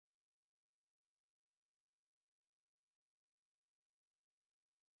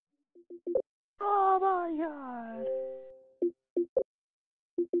Oh my god.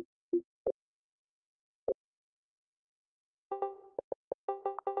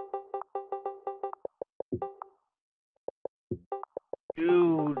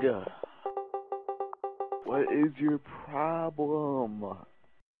 Dude, what is your problem?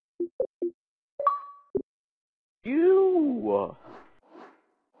 You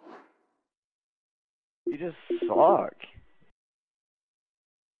just suck.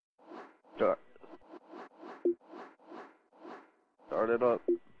 Start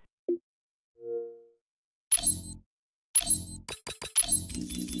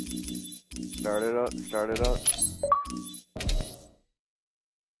it up. Start it up.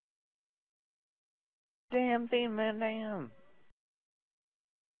 Damn thing, man, damn.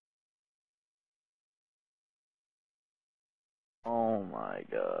 Oh my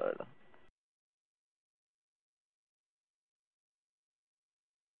god.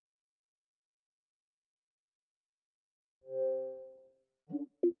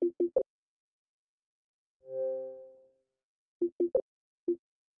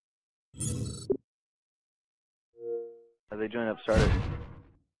 They joined up, started.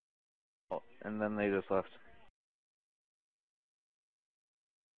 Oh, and then they just left.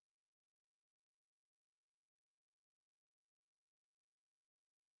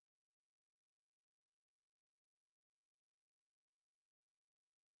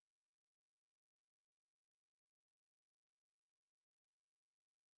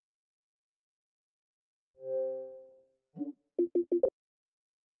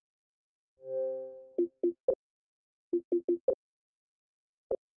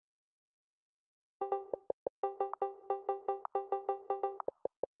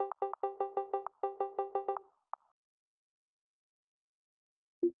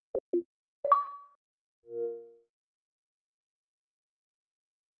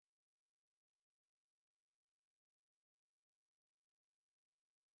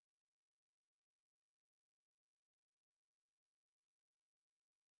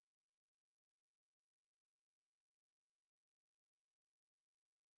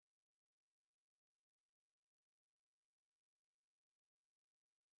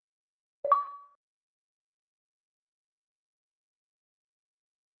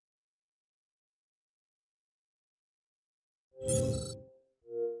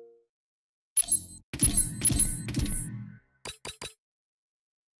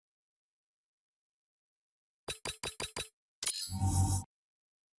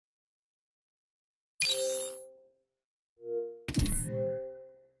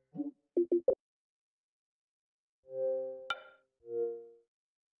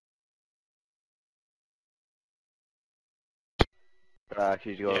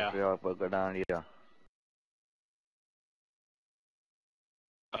 She's going go down, yeah.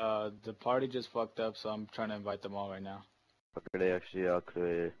 The party just fucked up, so I'm trying to invite them all right now. They actually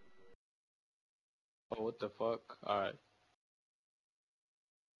created. Oh, what the fuck? Alright.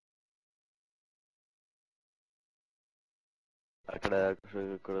 I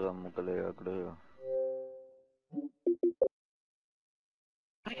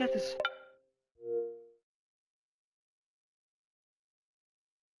got this.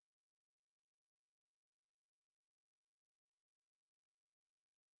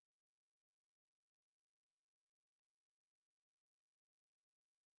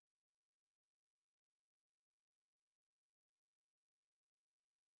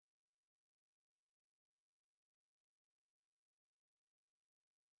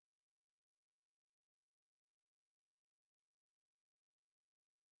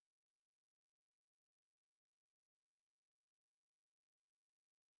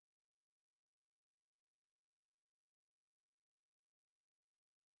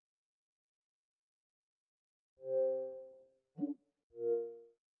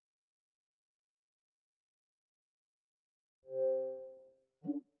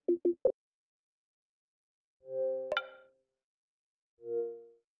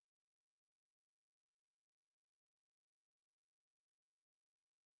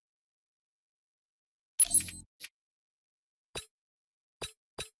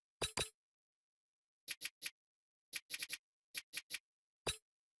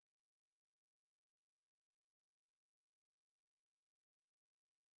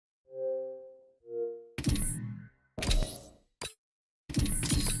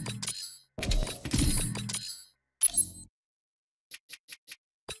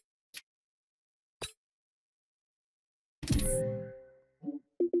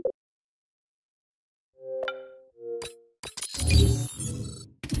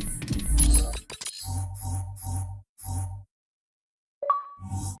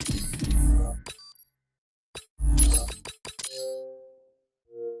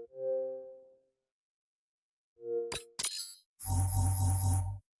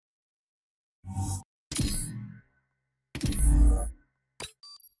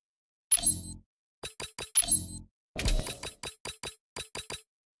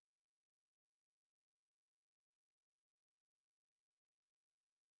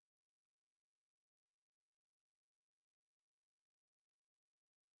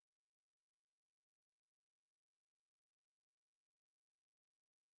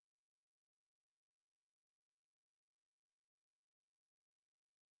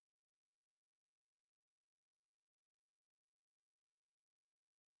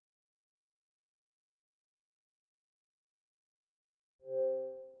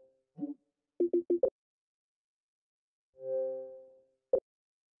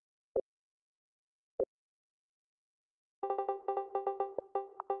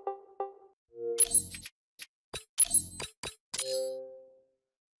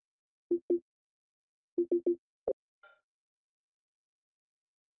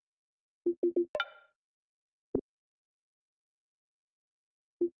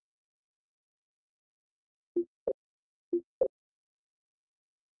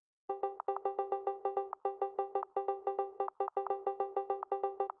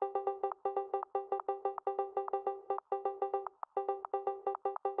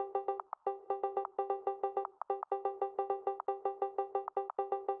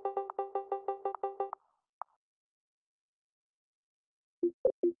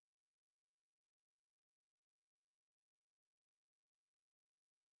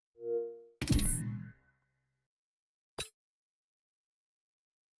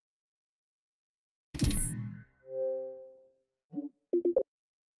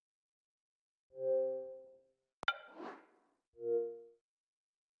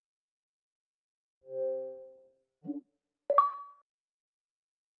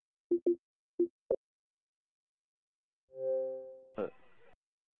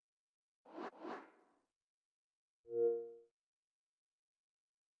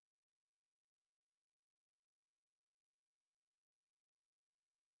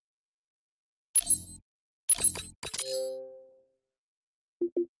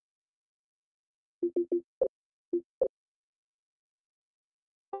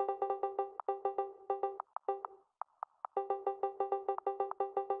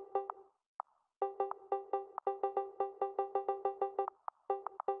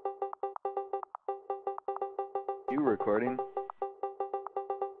 You recording?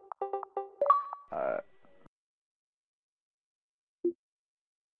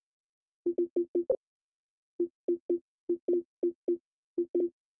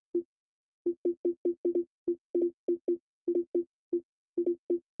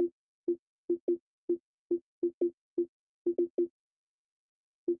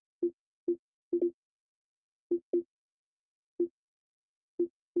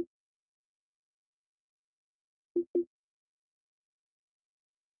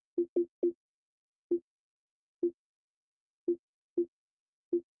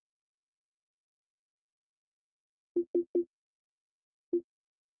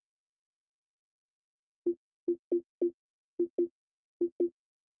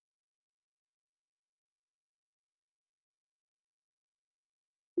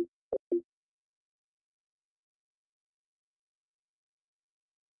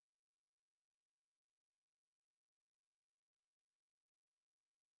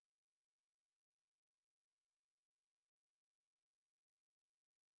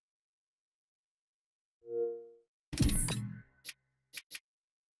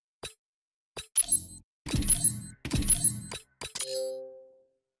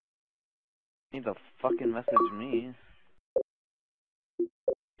 Need to fucking message me.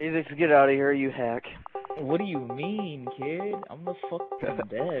 Hey, just get out of here, you hack. What do you mean, kid? I'm the fucking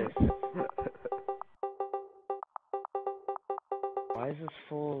best. Why is this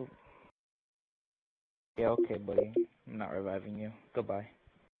full? Yeah, okay, buddy. I'm not reviving you. Goodbye.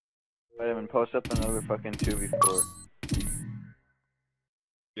 Vitamin, post up another fucking 2v4.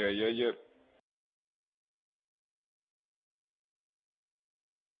 Yeah.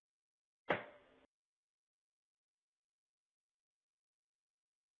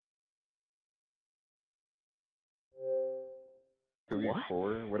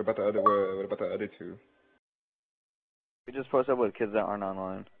 2v4? What about the other? What about the other two? We just post up with kids that aren't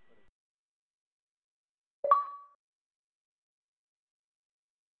online.